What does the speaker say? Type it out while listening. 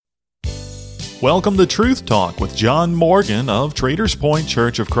Welcome to Truth Talk with John Morgan of Traders Point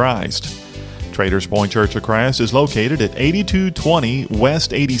Church of Christ. Traders Point Church of Christ is located at 8220 West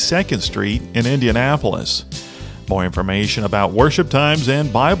 82nd Street in Indianapolis. More information about worship times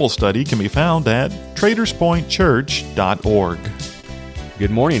and Bible study can be found at traderspointchurch.org. Good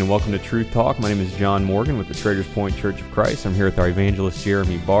morning and welcome to Truth Talk. My name is John Morgan with the Traders Point Church of Christ. I'm here with our evangelist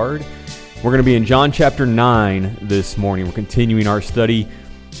Jeremy Bard. We're going to be in John chapter 9 this morning. We're continuing our study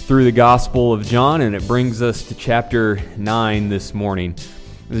through the Gospel of John, and it brings us to chapter 9 this morning.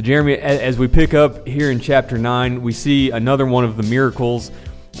 Jeremy, as we pick up here in chapter 9, we see another one of the miracles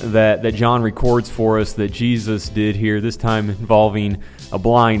that John records for us that Jesus did here, this time involving a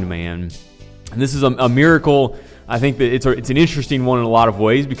blind man. And this is a miracle. I think that it's an interesting one in a lot of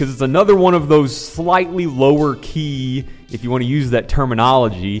ways because it's another one of those slightly lower key, if you want to use that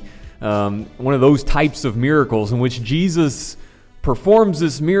terminology, one of those types of miracles in which Jesus performs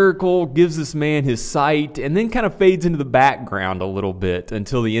this miracle, gives this man his sight, and then kind of fades into the background a little bit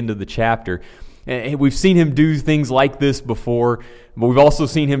until the end of the chapter. And we've seen him do things like this before, but we've also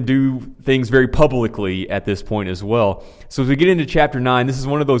seen him do things very publicly at this point as well. So as we get into chapter 9, this is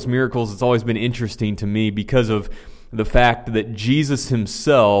one of those miracles that's always been interesting to me because of the fact that Jesus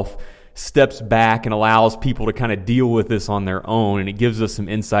himself steps back and allows people to kind of deal with this on their own, and it gives us some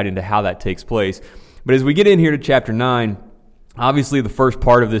insight into how that takes place. But as we get in here to chapter 9, obviously the first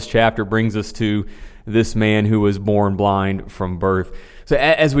part of this chapter brings us to this man who was born blind from birth. So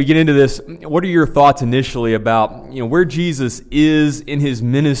as we get into this, what are your thoughts initially about where Jesus is in his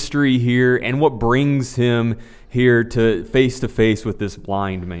ministry here and what brings him here to face with this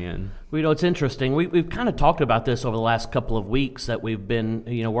blind man? Well, it's interesting. We've kind of talked about this over the last couple of weeks that we've been,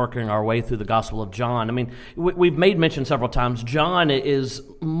 working our way through the Gospel of John. I mean, we've made mention several times. John is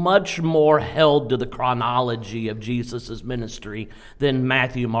much more held to the chronology of Jesus' ministry than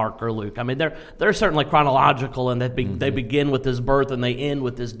Matthew, Mark, or Luke. I mean, they're certainly chronological, and they begin with his birth and they end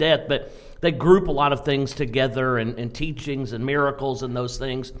with his death, but they group a lot of things together and teachings and miracles and those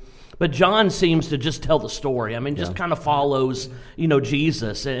things. But John seems to just tell the story. I mean, just kind of follows,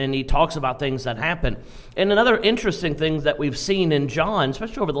 Jesus, and he talks about things that happen. And another interesting thing that we've seen in John,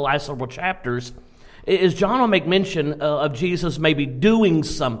 especially over the last several chapters, is John will make mention of Jesus maybe doing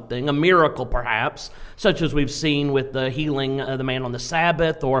something, a miracle perhaps, such as we've seen with the healing the man on the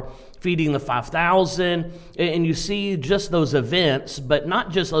Sabbath or feeding the 5,000. And you see just those events, but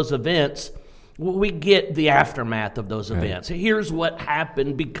not just those events. We get the aftermath of those events. Here's what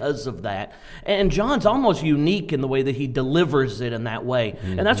happened because of that. And John's almost unique in the way that he delivers it in that way.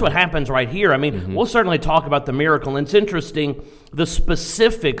 Mm-hmm. And that's what happens right here. I mean, we'll certainly talk about the miracle, and it's interesting the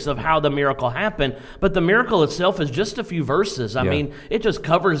specifics of how the miracle happened, but the miracle itself is just a few verses. I mean, it just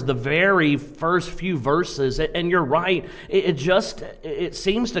covers the very first few verses. And you're right, it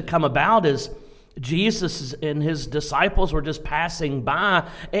seems to come about as Jesus and his disciples were just passing by,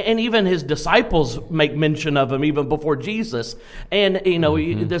 and even his disciples make mention of him even before Jesus. And,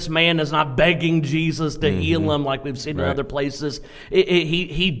 this man is not begging Jesus to heal him like we've seen in other places.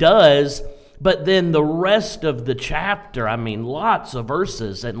 He does, but then the rest of the chapter, I mean, lots of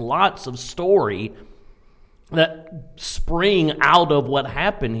verses and lots of story that spring out of what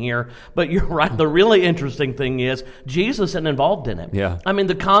happened here. But you're right, the really interesting thing is Jesus isn't involved in it. Yeah. I mean,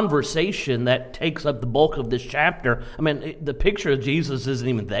 the conversation that takes up the bulk of this chapter, I mean, the picture of Jesus isn't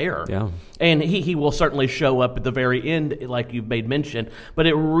even there. Yeah. And he will certainly show up at the very end, like you've made mention. But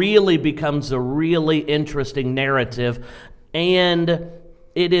it really becomes a really interesting narrative, and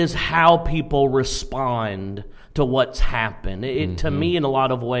it is how people respond to what's happened. To me, in a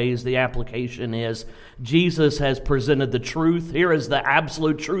lot of ways, the application is Jesus has presented the truth. Here is the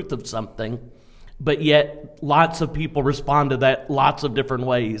absolute truth of something, but yet lots of people respond to that lots of different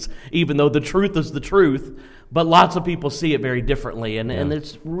ways, even though the truth is the truth, but lots of people see it very differently, and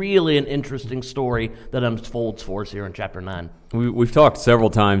it's really an interesting story that unfolds for us here in chapter 9. We've talked several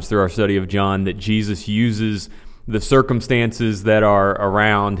times through our study of John that Jesus uses the circumstances that are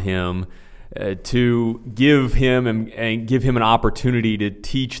around him to give him and give him an opportunity to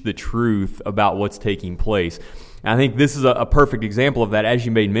teach the truth about what's taking place. And I think this is a perfect example of that. As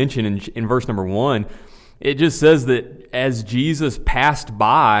you made mention in verse number 1, it just says that as Jesus passed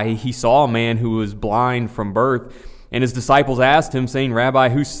by, he saw a man who was blind from birth, and his disciples asked him, saying, "Rabbi,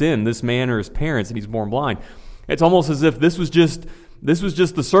 who sinned, this man or his parents, and he's born blind?" It's almost as if this was just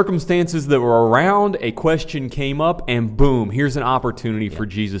the circumstances that were around, a question came up, and boom, here's an opportunity for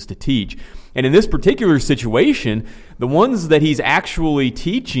Jesus to teach. And in this particular situation, the ones that he's actually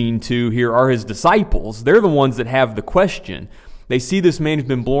teaching to here are his disciples. They're the ones that have the question. They see this man who's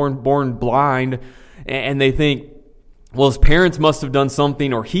been born blind, and they think, well, his parents must have done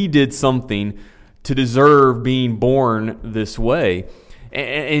something, or he did something to deserve being born this way.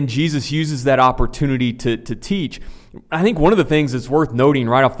 And Jesus uses that opportunity to teach. I think one of the things that's worth noting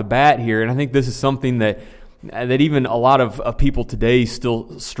right off the bat here, and I think this is something that even a lot of people today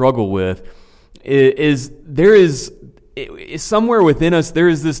still struggle with, is somewhere within us there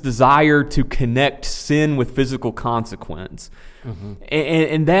is this desire to connect sin with physical consequence. Mm-hmm.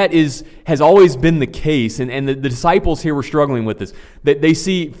 And that has always been the case, and the disciples here were struggling with this, that they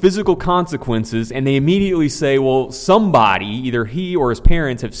see physical consequences and they immediately say, well, somebody, either he or his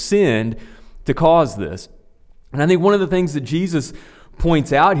parents, have sinned to cause this. And I think one of the things that Jesus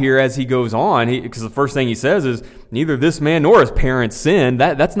points out here as he goes on, because the first thing he says is, neither this man nor his parents sinned.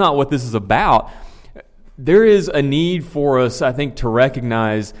 That's not what this is about. There is a need for us, I think, to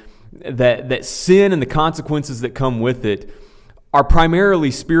recognize that sin and the consequences that come with it are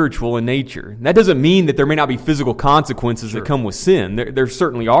primarily spiritual in nature. That doesn't mean that there may not be physical consequences that come with sin. There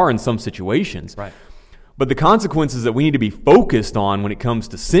certainly are in some situations. Right. But the consequences that we need to be focused on when it comes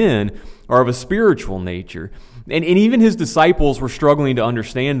to sin are of a spiritual nature. And even his disciples were struggling to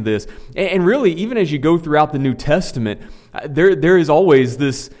understand this. And really, even as you go throughout the New Testament, there is always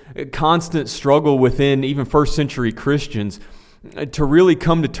this constant struggle within even first century Christians to really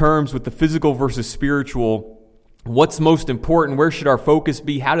come to terms with the physical versus spiritual. What's most important? Where should our focus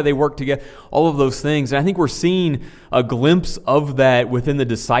be? How do they work together? All of those things. And I think we're seeing a glimpse of that within the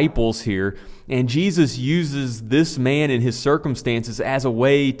disciples here. And Jesus uses this man and his circumstances as a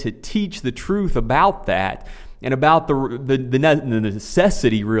way to teach the truth about that and about the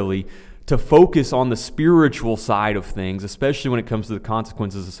necessity, really, to focus on the spiritual side of things, especially when it comes to the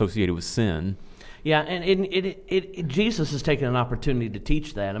consequences associated with sin. Yeah, and Jesus has taken an opportunity to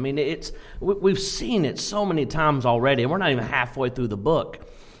teach that. I mean, we've seen it so many times already, and we're not even halfway through the book,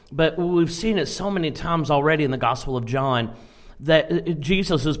 but we've seen it so many times already in the Gospel of John that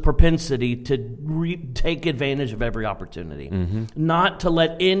Jesus' propensity to take advantage of every opportunity, not to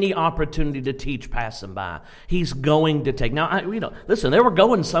let any opportunity to teach pass him by. He's going to take. Now, listen, they were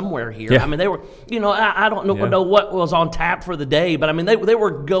going somewhere here. Yeah. I mean, they were, I don't know what was on tap for the day, but I mean, they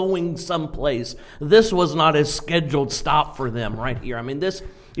were going someplace. This was not a scheduled stop for them right here. I mean, this,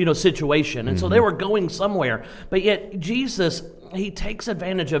 situation. And so they were going somewhere. But yet, Jesus, he takes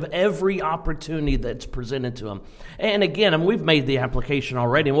advantage of every opportunity that's presented to him. And again, we've made the application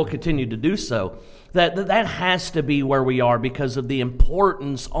already, and we'll continue to do so, that has to be where we are because of the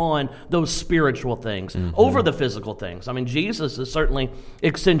importance on those spiritual things over the physical things. I mean, Jesus is certainly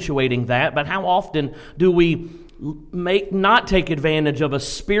accentuating that, but how often do we not take advantage of a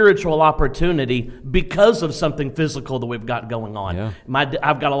spiritual opportunity because of something physical that we've got going on? Yeah.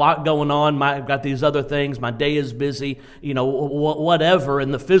 I've got a lot going on. I've got these other things. My day is busy, whatever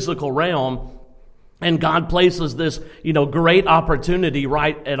in the physical realm. And God places this, great opportunity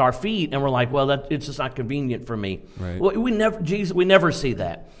right at our feet, and we're like, well, it's just not convenient for me. Right. Well, we never see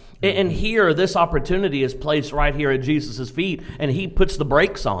that. And here, this opportunity is placed right here at Jesus' feet, and he puts the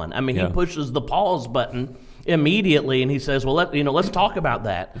brakes on. I mean, he pushes the pause button immediately, and he says, well, let's talk about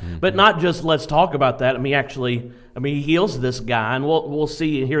that. But not just let's talk about that. He heals this guy, and we'll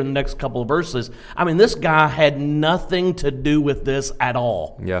see here in the next couple of verses. I mean, this guy had nothing to do with this at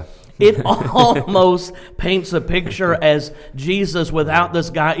all. Yeah. It almost paints a picture as Jesus, without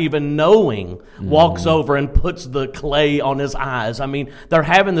this guy even knowing, walks over and puts the clay on his eyes. I mean, they're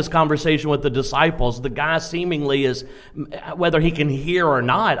having this conversation with the disciples. The guy seemingly is, whether he can hear or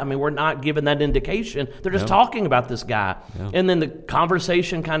not, I mean, we're not given that indication. They're just talking about this guy. Yeah. And then the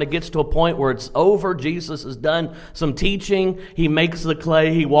conversation kind of gets to a point where it's over. Jesus has done some teaching. He makes the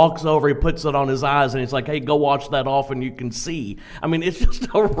clay. He walks over. He puts it on his eyes, and he's like, hey, go wash that off and you can see. I mean, it's just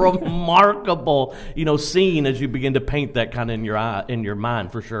a remarkable, scene as you begin to paint that kind of in your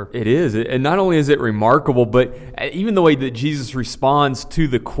mind, for sure. It is. And not only is it remarkable, but even the way that Jesus responds to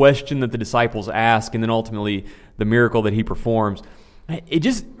the question that the disciples ask and then ultimately the miracle that he performs, it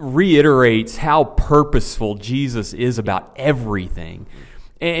just reiterates how purposeful Jesus is about everything.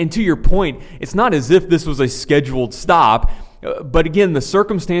 And to your point, it's not as if this was a scheduled stop. But again, the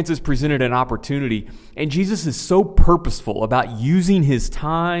circumstances presented an opportunity, and Jesus is so purposeful about using his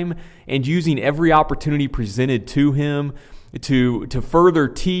time and using every opportunity presented to him to further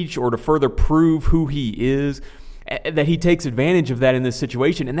teach or to further prove who he is, that he takes advantage of that in this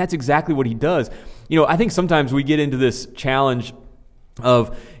situation, and that's exactly what he does. I think sometimes we get into this challenge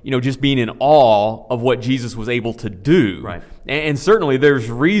of just being in awe of what Jesus was able to do. Right. And certainly there's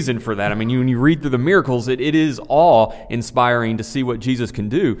reason for that. I mean, when you read through the miracles, it is awe-inspiring to see what Jesus can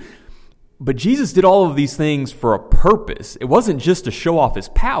do. But Jesus did all of these things for a purpose. It wasn't just to show off his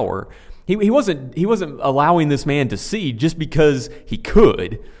power. He wasn't allowing this man to see just because he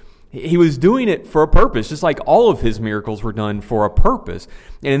could. He was doing it for a purpose, just like all of his miracles were done for a purpose.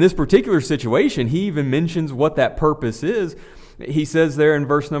 And in this particular situation, he even mentions what that purpose is. He says there in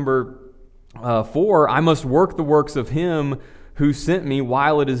verse number 4, I must work the works of him who sent me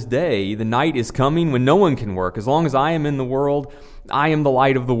while it is day. The night is coming when no one can work. As long as I am in the world, I am the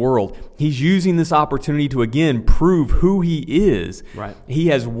light of the world. He's using this opportunity to, again, prove who he is. Right. He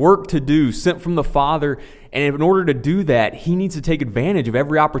has work to do, sent from the Father, and in order to do that, he needs to take advantage of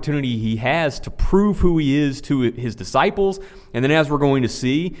every opportunity he has to prove who he is to his disciples. And then, as we're going to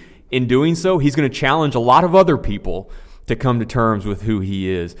see, in doing so, he's going to challenge a lot of other people to come to terms with who he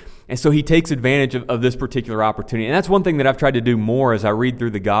is. And so he takes advantage of this particular opportunity. And that's one thing that I've tried to do more as I read through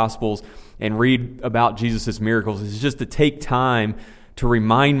the Gospels and read about Jesus' miracles, is just to take time to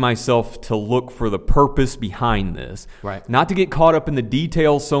remind myself to look for the purpose behind this. Right. Not to get caught up in the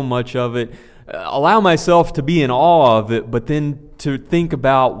details so much of it. Allow myself to be in awe of it, but then to think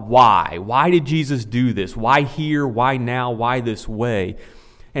about why. Why did Jesus do this? Why here? Why now? Why this way?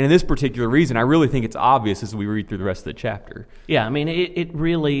 And in this particular reason, I really think it's obvious as we read through the rest of the chapter. Yeah, I mean, it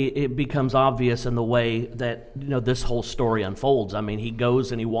really becomes obvious in the way that, this whole story unfolds. I mean, he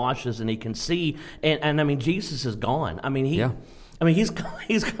goes and he washes and he can see, and I mean, Jesus is gone. I mean, he's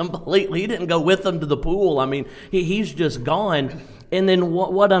completely, he didn't go with them to the pool. I mean, he's just gone. And then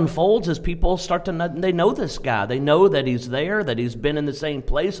what unfolds is people start to know, they know this guy. They know that he's there, that he's been in the same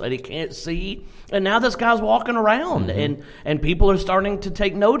place, that he can't see. And now this guy's walking around, and people are starting to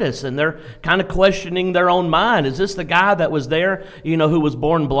take notice, and they're kind of questioning their own mind. Is this the guy that was there, who was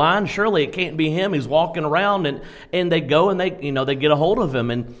born blind? Surely it can't be him. He's walking around, and they go and they get a hold of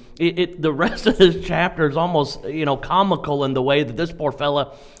him. And the rest of this chapter is almost, comical in the way that this poor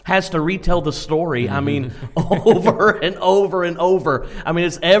fella has to retell the story. I mean, over and over and over. I mean,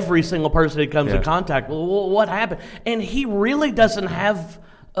 it's every single person he comes in contact with. Well, what happened? And he really doesn't have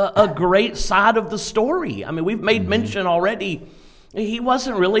a great side of the story. I mean, we've made mention already. He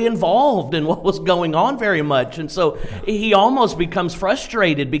wasn't really involved in what was going on very much. And so he almost becomes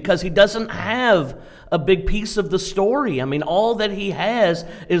frustrated because he doesn't have a big piece of the story. I mean, all that he has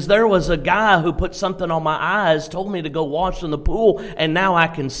is there was a guy who put something on my eyes, told me to go wash in the pool, and now I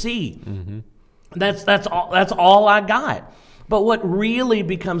can see. Mm-hmm. That's all I got. But what really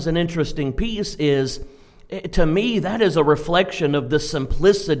becomes an interesting piece is, to me, that is a reflection of the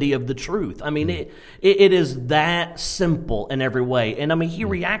simplicity of the truth. I mean, it is that simple in every way. And I mean, he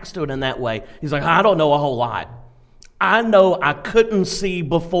reacts to it in that way. He's like, I don't know a whole lot. I know I couldn't see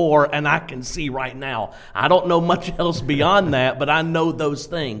before, and I can see right now. I don't know much else beyond that, but I know those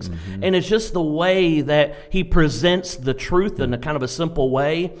things. Mm-hmm. And it's just the way that he presents the truth in a kind of a simple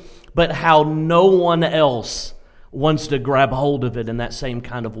way, but how no one else wants to grab hold of it in that same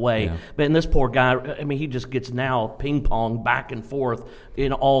kind of way. Yeah. But in this poor guy, I mean, he just gets now ping-pong back and forth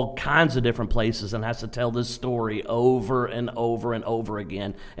in all kinds of different places and has to tell this story over and over and over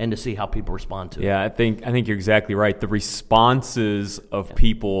again, and to see how people respond to it. Yeah, I think you're exactly right. The responses of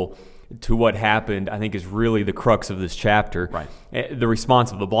people to what happened, I think, is really the crux of this chapter. Right. The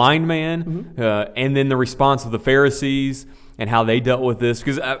response of the blind man, and then the response of the Pharisees, and how they dealt with this.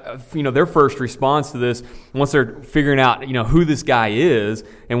 Because, their first response to this, once they're figuring out, who this guy is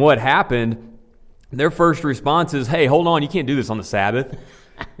and what happened, their first response is, hey, hold on, you can't do this on the Sabbath.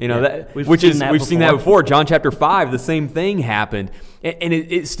 We've seen that before. John chapter 5, the same thing happened. And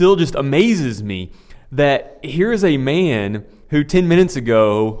it still just amazes me that here is a man who 10 minutes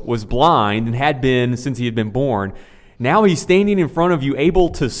ago was blind and had been since he had been born. Now he's standing in front of you, able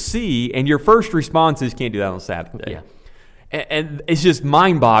to see, and your first response is, can't do that on the Sabbath day. Yeah. And it's just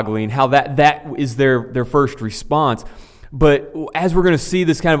mind-boggling how that is their first response. But as we're going to see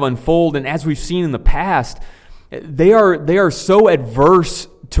this kind of unfold, and as we've seen in the past, they are so adverse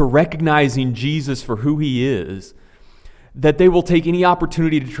to recognizing Jesus for who he is that they will take any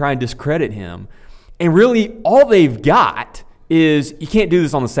opportunity to try and discredit him. And really, all they've got is, you can't do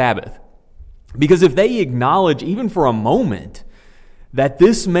this on the Sabbath. Because if they acknowledge, even for a moment, that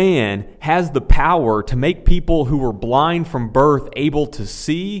this man has the power to make people who were blind from birth able to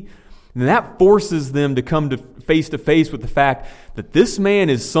see, then that forces them to come to face with the fact that this man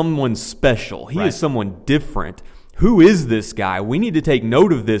is someone special. He is someone different. Who is this guy? We need to take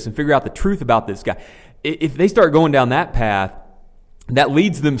note of this and figure out the truth about this guy. If they start going down that path, that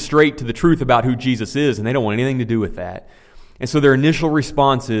leads them straight to the truth about who Jesus is, and they don't want anything to do with that. And so their initial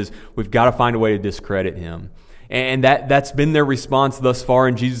response is, we've got to find a way to discredit him. And that's been their response thus far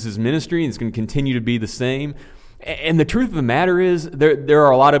in Jesus' ministry, and it's going to continue to be the same. And the truth of the matter is, there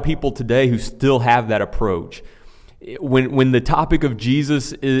are a lot of people today who still have that approach. When the topic of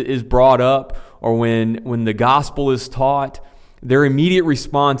Jesus is brought up, or when the gospel is taught, their immediate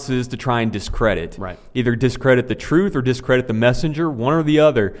response is to try and discredit. Right. Either discredit the truth or discredit the messenger, one or the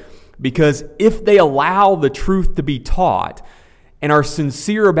other. Because if they allow the truth to be taught and are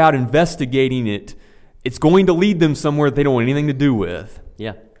sincere about investigating it, it's going to lead them somewhere that they don't want anything to do with.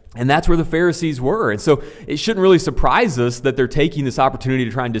 Yeah. And that's where the Pharisees were. And so it shouldn't really surprise us that they're taking this opportunity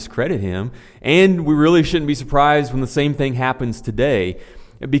to try and discredit him. And we really shouldn't be surprised when the same thing happens today,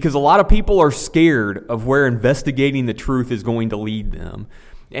 because a lot of people are scared of where investigating the truth is going to lead them.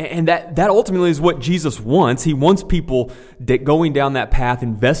 And that ultimately is what Jesus wants. He wants people going down that path,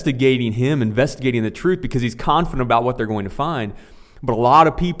 investigating him, investigating the truth, because he's confident about what they're going to find. But a lot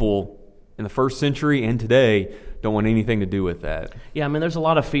of people in the first century and today don't want anything to do with that. Yeah, I mean, there's a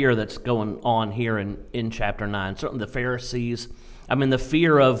lot of fear that's going on here in chapter 9. Certainly the Pharisees, I mean, the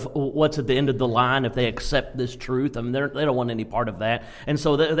fear of what's at the end of the line if they accept this truth. I mean, they don't want any part of that. And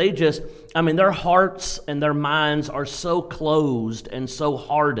so they just, I mean, their hearts and their minds are so closed and so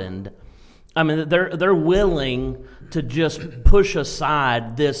hardened. I mean, they're willing to just push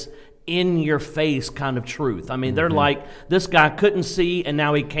aside this in-your-face kind of truth. I mean, they're like, this guy couldn't see, and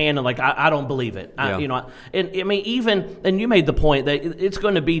now he can, and like, I don't believe it. Yeah. And I mean, and you made the point that it's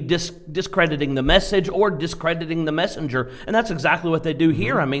going to be discrediting the message or discrediting the messenger, and that's exactly what they do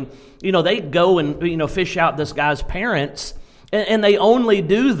here. I mean, they go and, fish out this guy's parents, and they only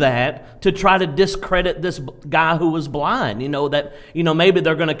do that to try to discredit this guy who was blind. Maybe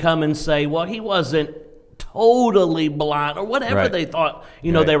they're going to come and say, well, he wasn't totally blind, or whatever they thought,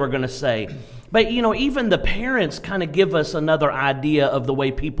 they were going to say. But, even the parents kind of give us another idea of the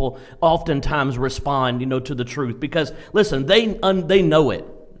way people oftentimes respond, to the truth. Because, listen, they know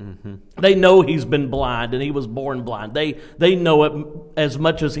it. Mm-hmm. They know he's been blind and he was born blind. They know it as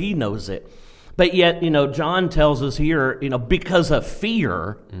much as he knows it. But yet, John tells us here, because of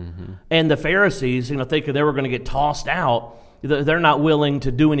fear, and the Pharisees, thinking they were going to get tossed out, they're not willing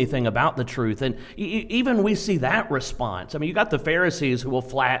to do anything about the truth. And even we see that response. I mean, you got the Pharisees who will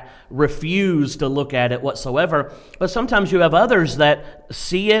flat refuse to look at it whatsoever. But sometimes you have others that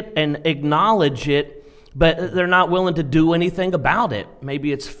see it and acknowledge it, but they're not willing to do anything about it.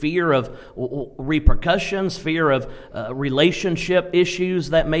 Maybe it's fear of repercussions, fear of relationship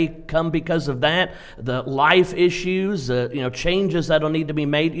issues that may come because of that, the life issues, changes that'll need to be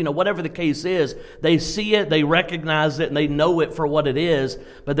made. Whatever the case is, they see it, they recognize it, and they know it for what it is,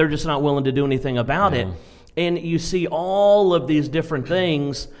 but they're just not willing to do anything about it. And you see all of these different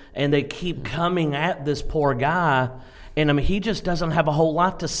things, and they keep coming at this poor guy. And I mean, he just doesn't have a whole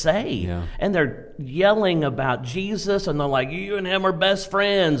lot to say. Yeah. And they're yelling about Jesus, and they're like, you and him are best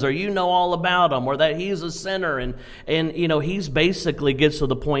friends, or you know all about him, or that he's a sinner. And he's basically gets to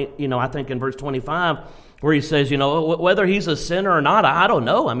the point, I think in verse 25, where he says, whether he's a sinner or not, I don't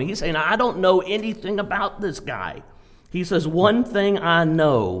know. I mean, he's saying, I don't know anything about this guy. He says, one thing I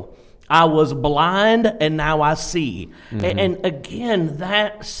know, I was blind and now I see. And again,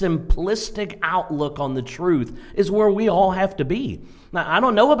 that simplistic outlook on the truth is where we all have to be. Now, I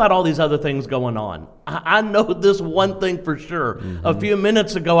don't know about all these other things going on. I know this one thing for sure. A few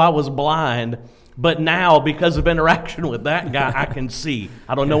minutes ago, I was blind, but now, because of interaction with that guy, I can see.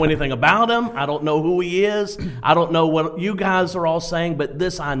 I don't know anything about him. I don't know who he is. I don't know what you guys are all saying, but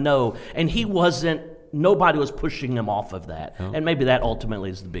this I know. And nobody was pushing him off of that. Oh. And maybe that ultimately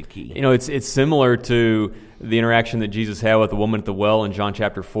is the big key. It's similar to the interaction that Jesus had with the woman at the well in John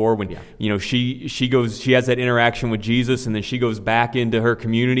chapter 4 when, she has that interaction with Jesus, and then she goes back into her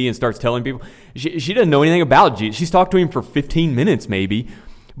community and starts telling people. She doesn't know anything about Jesus. She's talked to him for 15 minutes maybe,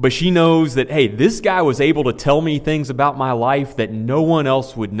 but she knows that, hey, this guy was able to tell me things about my life that no one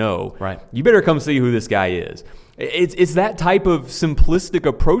else would know. Right. You better come see who this guy is. It's that type of simplistic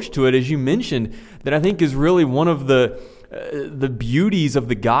approach to it, as you mentioned, that I think is really one of the beauties of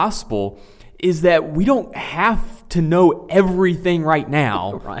the gospel, is that we don't have to know everything right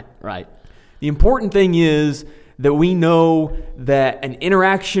now. Right. The important thing is that we know that an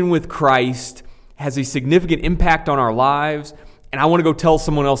interaction with Christ has a significant impact on our lives, and I want to go tell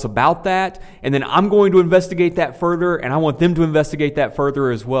someone else about that, and then I'm going to investigate that further, and I want them to investigate that further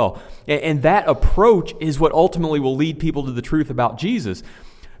as well. And that approach is what ultimately will lead people to the truth about Jesus.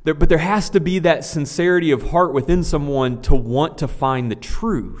 But there has to be that sincerity of heart within someone to want to find the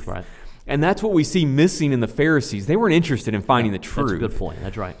truth. Right. And that's what we see missing in the Pharisees. They weren't interested in finding the truth. That's a good point.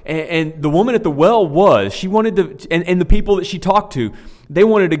 That's right. And the woman at the well was. She wanted to, and the people that she talked to, they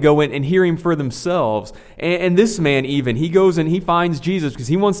wanted to go in and hear him for themselves. And this man even, he goes and he finds Jesus because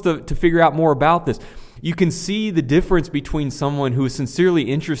he wants to figure out more about this. You can see the difference between someone who is sincerely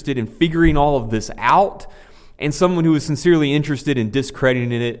interested in figuring all of this out and someone who is sincerely interested in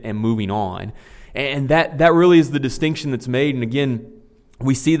discrediting it and moving on. And that really is the distinction that's made. And again,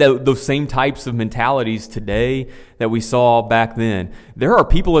 we see those same types of mentalities today that we saw back then. There are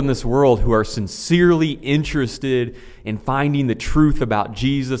people in this world who are sincerely interested in finding the truth about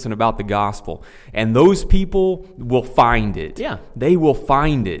Jesus and about the gospel. And those people will find it. Yeah. They will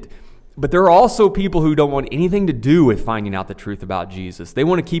find it. But there are also people who don't want anything to do with finding out the truth about Jesus. They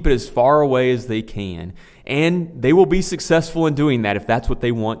want to keep it as far away as they can. And they will be successful in doing that if that's what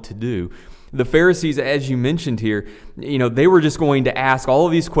they want to do. The Pharisees, as you mentioned here, they were just going to ask all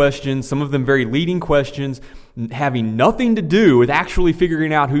of these questions, some of them very leading questions, having nothing to do with actually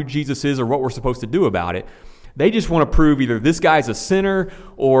figuring out who Jesus is or what we're supposed to do about it. They just want to prove either this guy's a sinner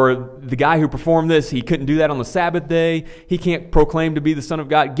or the guy who performed this, he couldn't do that on the Sabbath day. He can't proclaim to be the Son of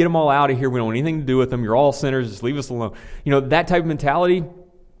God. Get them all out of here. We don't want anything to do with them. You're all sinners. Just leave us alone. That type of mentality,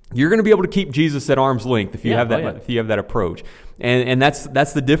 you're going to be able to keep Jesus at arm's length if you have that. If you have that approach. And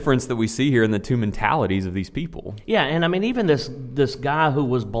that's the difference that we see here in the two mentalities of these people. Yeah, and I mean, even this guy who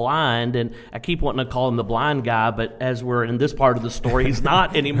was blind, and I keep wanting to call him the blind guy, but as we're in this part of the story, he's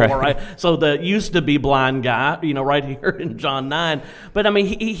not anymore, right? So the used to be blind guy, right here in John 9. But I mean,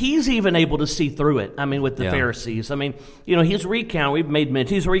 he's even able to see through it. I mean, with the Pharisees. I mean, he's recounted. We've made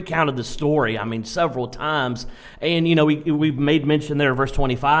mention. He's recounted the story. I mean, several times, and we've made mention there in verse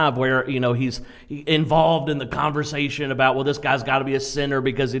 25 where he's involved in the conversation about, well, this guy's got to be a sinner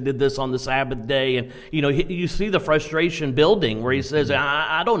because he did this on the Sabbath day. And, you see the frustration building where he says,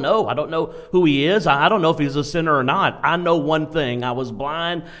 I don't know. I don't know who he is. I don't know if he's a sinner or not. I know one thing. I was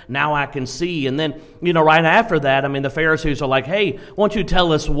blind. Now I can see. And then, right after that, I mean, the Pharisees are like, hey, why don't you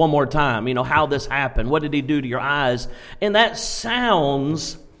tell us one more time, how this happened? What did he do to your eyes? And that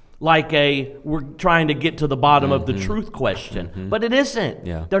sounds like we're trying to get to the bottom of the truth question. But it isn't.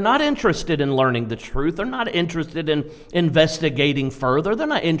 Yeah. They're not interested in learning the truth. They're not interested in investigating further. They're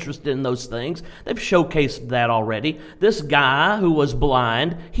not interested in those things. They've showcased that already. This guy who was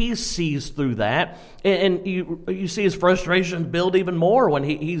blind, he sees through that. And you see his frustration build even more when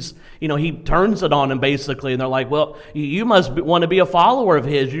he turns it on him basically, and they're like, well, you must want to be a follower of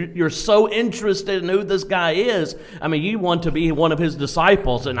his. You're so interested in who this guy is. I mean, you want to be one of his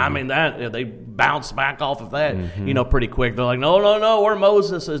disciples. And I mean, that they bounce back off of that, pretty quick. They're like, no, we're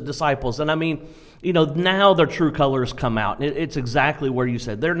Moses' disciples. And I mean, now their true colors come out. It's exactly where you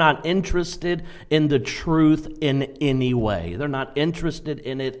said. They're not interested in the truth in any way. They're not interested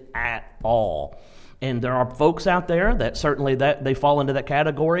in it at all. And there are folks out there that certainly that they fall into that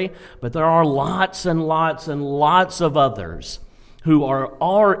category, but there are lots and lots and lots of others who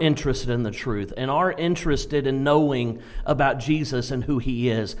are interested in the truth and are interested in knowing about Jesus and who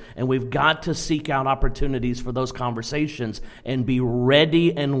he is. And we've got to seek out opportunities for those conversations and be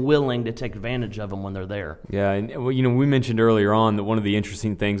ready and willing to take advantage of them when they're there. Yeah, and we mentioned earlier on that one of the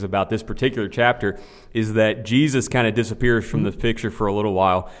interesting things about this particular chapter is that Jesus kind of disappears from the picture for a little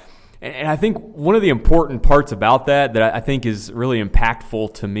while. And I think one of the important parts about that I think is really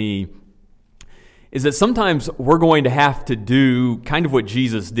impactful to me is that sometimes we're going to have to do kind of what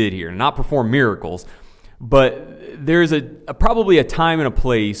Jesus did here, not perform miracles, but there's probably a time and a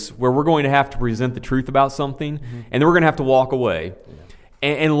place where we're going to have to present the truth about something, and then we're going to have to walk away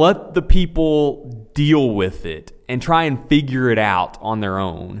and let the people deal with it and try and figure it out on their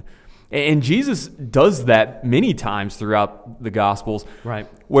own. And Jesus does that many times throughout the Gospels, right?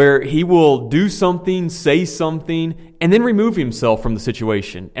 Where he will do something, say something, and then remove himself from the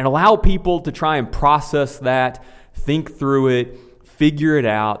situation and allow people to try and process that, think through it, figure it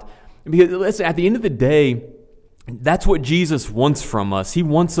out. Because listen, at the end of the day, that's what Jesus wants from us. He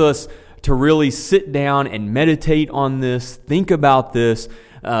wants us to really sit down and meditate on this, think about this,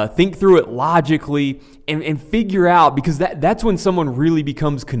 think through it logically, and figure out, because that's when someone really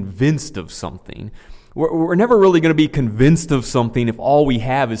becomes convinced of something. We're never really going to be convinced of something if all we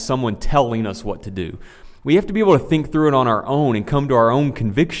have is someone telling us what to do. We have to be able to think through it on our own and come to our own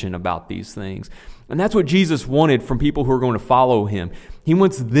conviction about these things. And that's what Jesus wanted from people who are going to follow him. He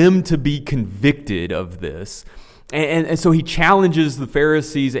wants them to be convicted of this. And so he challenges the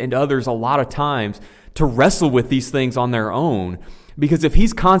Pharisees and others a lot of times to wrestle with these things on their own. Because if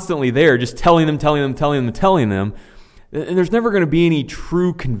he's constantly there just telling them, then there's never going to be any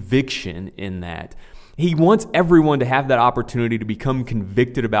true conviction in that. He wants everyone to have that opportunity to become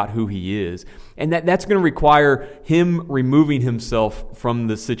convicted about who he is. And that's going to require him removing himself from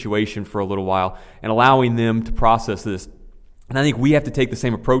the situation for a little while and allowing them to process this. And I think we have to take the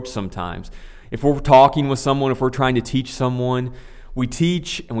same approach sometimes. If we're talking with someone, if we're trying to teach someone, we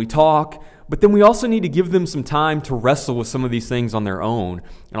teach and we talk, but then we also need to give them some time to wrestle with some of these things on their own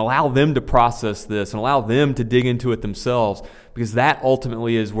and allow them to process this and allow them to dig into it themselves, because that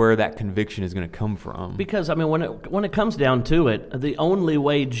ultimately is where that conviction is going to come from. Because, I mean, when it comes down to it, the only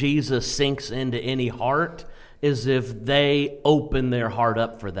way Jesus sinks into any heart is if they open their heart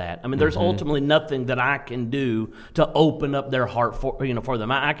up for that. I mean, there's ultimately nothing that I can do to open up their heart for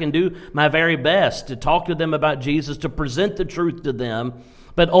them. I can do my very best to talk to them about Jesus, to present the truth to them,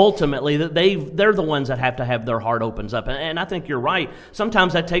 but ultimately they're the ones that have to have their heart opens up. And I think you're right.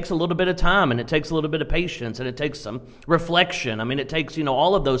 Sometimes that takes a little bit of time, and it takes a little bit of patience, and it takes some reflection. I mean, it takes,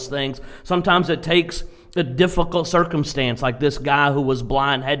 all of those things. Sometimes it takes a difficult circumstance like this guy who was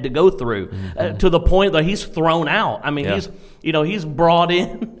blind had to go through, to the point that he's thrown out. I mean, he's brought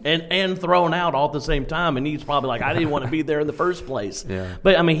in and thrown out all at the same time, and he's probably like, I didn't want to be there in the first place. Yeah.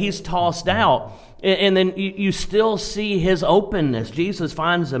 But, I mean, he's tossed out. And then you still see his openness. Jesus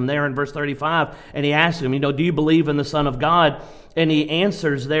finds him there in verse 35, and he asks him, do you believe in the Son of God? And he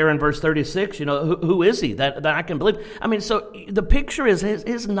answers there in verse 36, who is he that I can believe? I mean, so the picture is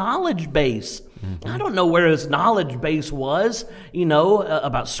his knowledge base. I don't know where his knowledge base was,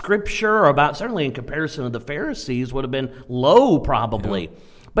 about Scripture, or about, certainly in comparison to the Pharisees, would have been low probably. Yeah.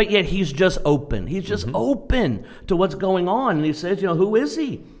 But yet he's just open. He's just open to what's going on. And he says, who is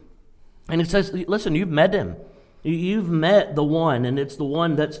he? And he says, listen, you've met him. You've met the one, and it's the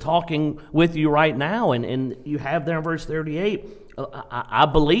one that's talking with you right now. And you have there in verse 38, I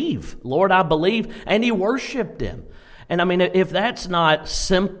believe. Lord, I believe. And he worshiped him. And I mean, if that's not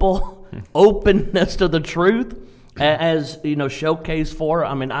simple openness to the truth, as showcase for,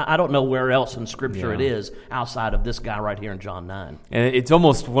 I mean, I don't know where else in Scripture it is outside of this guy right here in John 9. And it's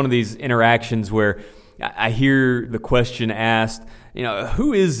almost one of these interactions where I hear the question asked,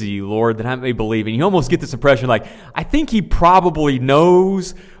 who is he, Lord, that I may believe? And you almost get this impression like, I think he probably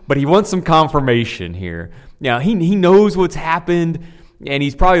knows, but he wants some confirmation here. Now, he knows what's happened, and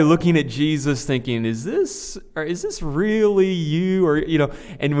he's probably looking at Jesus thinking, is this really you? Or,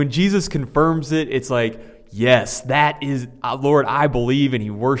 and when Jesus confirms it, it's like, yes, that is, Lord, I believe, and he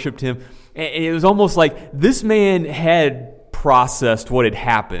worshiped him. And it was almost like this man had processed what had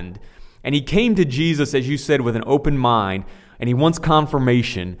happened, and he came to Jesus, as you said, with an open mind, and he wants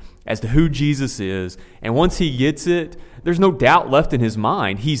confirmation as to who Jesus is. And once he gets it, there's no doubt left in his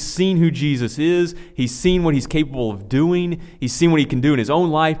mind. He's seen who Jesus is. He's seen what he's capable of doing. He's seen what he can do in his own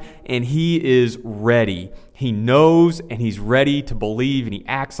life, and he is ready. He knows, and he's ready to believe, and he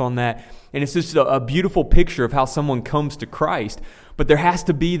acts on that. And it's just a beautiful picture of how someone comes to Christ. But there has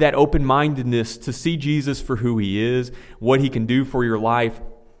to be that open-mindedness to see Jesus for who he is, what he can do for your life,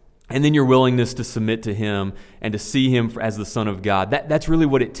 and then your willingness to submit to him and to see him as the Son of God. That's really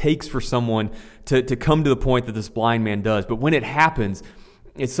what it takes for someone to come to the point that this blind man does. But when it happens,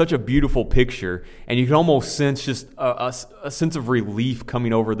 it's such a beautiful picture, and you can almost sense just a sense of relief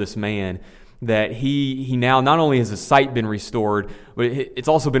coming over this man, that he now, not only has his sight been restored, but it's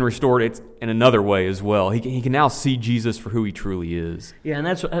also been restored in another way as well. He can now see Jesus for who he truly is. Yeah, and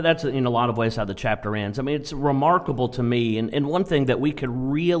that's in a lot of ways how the chapter ends. I mean, it's remarkable to me, and one thing that we could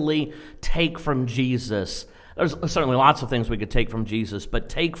really take from Jesus, there's certainly lots of things we could take from Jesus, but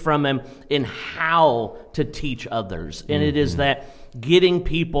take from him in how to teach others. And it is that getting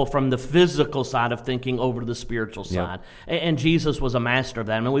people from the physical side of thinking over to the spiritual side. Yep. And Jesus was a master of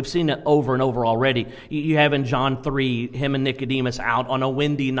that. I mean, we've seen it over and over already. You have in John 3, him and Nicodemus out on a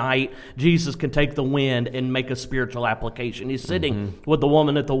windy night. Jesus can take the wind and make a spiritual application. He's sitting with the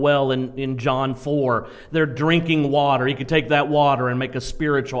woman at the well in John 4. They're drinking water. He could take that water and make a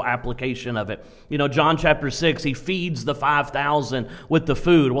spiritual application of it. John chapter 6, he feeds the 5,000 with the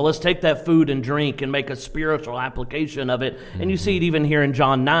food. Well, let's take that food and drink and make a spiritual application of it. And you see it even here in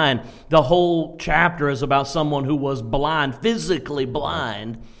John 9. The whole chapter is about someone who was blind, physically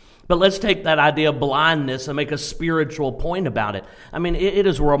blind. But let's take that idea of blindness and make a spiritual point about it. I mean, it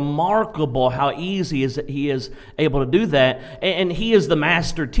is remarkable how easy he is able to do that. And he is the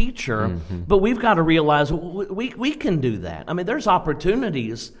master teacher. But we've got to realize we can do that. I mean, there's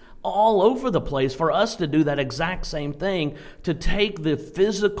opportunities all over the place for us to do that exact same thing, to take the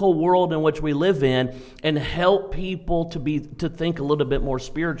physical world in which we live in and help people to think a little bit more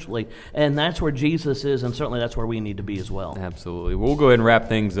spiritually. And that's where Jesus is, and certainly that's where we need to be as well. Absolutely. We'll go ahead and wrap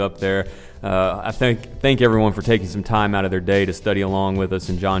things up there. I thank everyone for taking some time out of their day to study along with us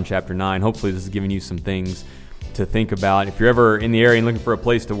in John chapter 9. Hopefully this has given you some things to think about. If you're ever in the area and looking for a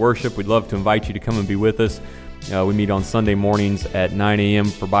place to worship, we'd love to invite you to come and be with us. We meet on Sunday mornings at 9 a.m.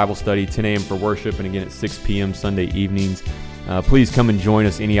 for Bible study, 10 a.m. for worship, and again at 6 p.m. Sunday evenings. Please come and join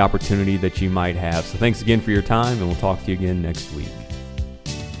us any opportunity that you might have. So thanks again for your time, and we'll talk to you again next week.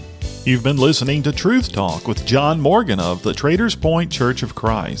 You've been listening to Truth Talk with John Morgan of the Traders Point Church of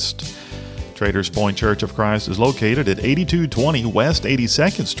Christ. Traders Point Church of Christ is located at 8220 West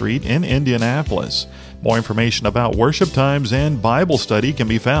 82nd Street in Indianapolis. More information about worship times and Bible study can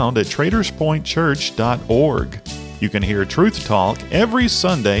be found at traderspointchurch.org. You can hear Truth Talk every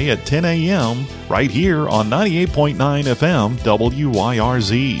Sunday at 10 a.m. right here on 98.9 FM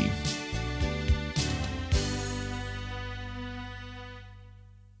WYRZ.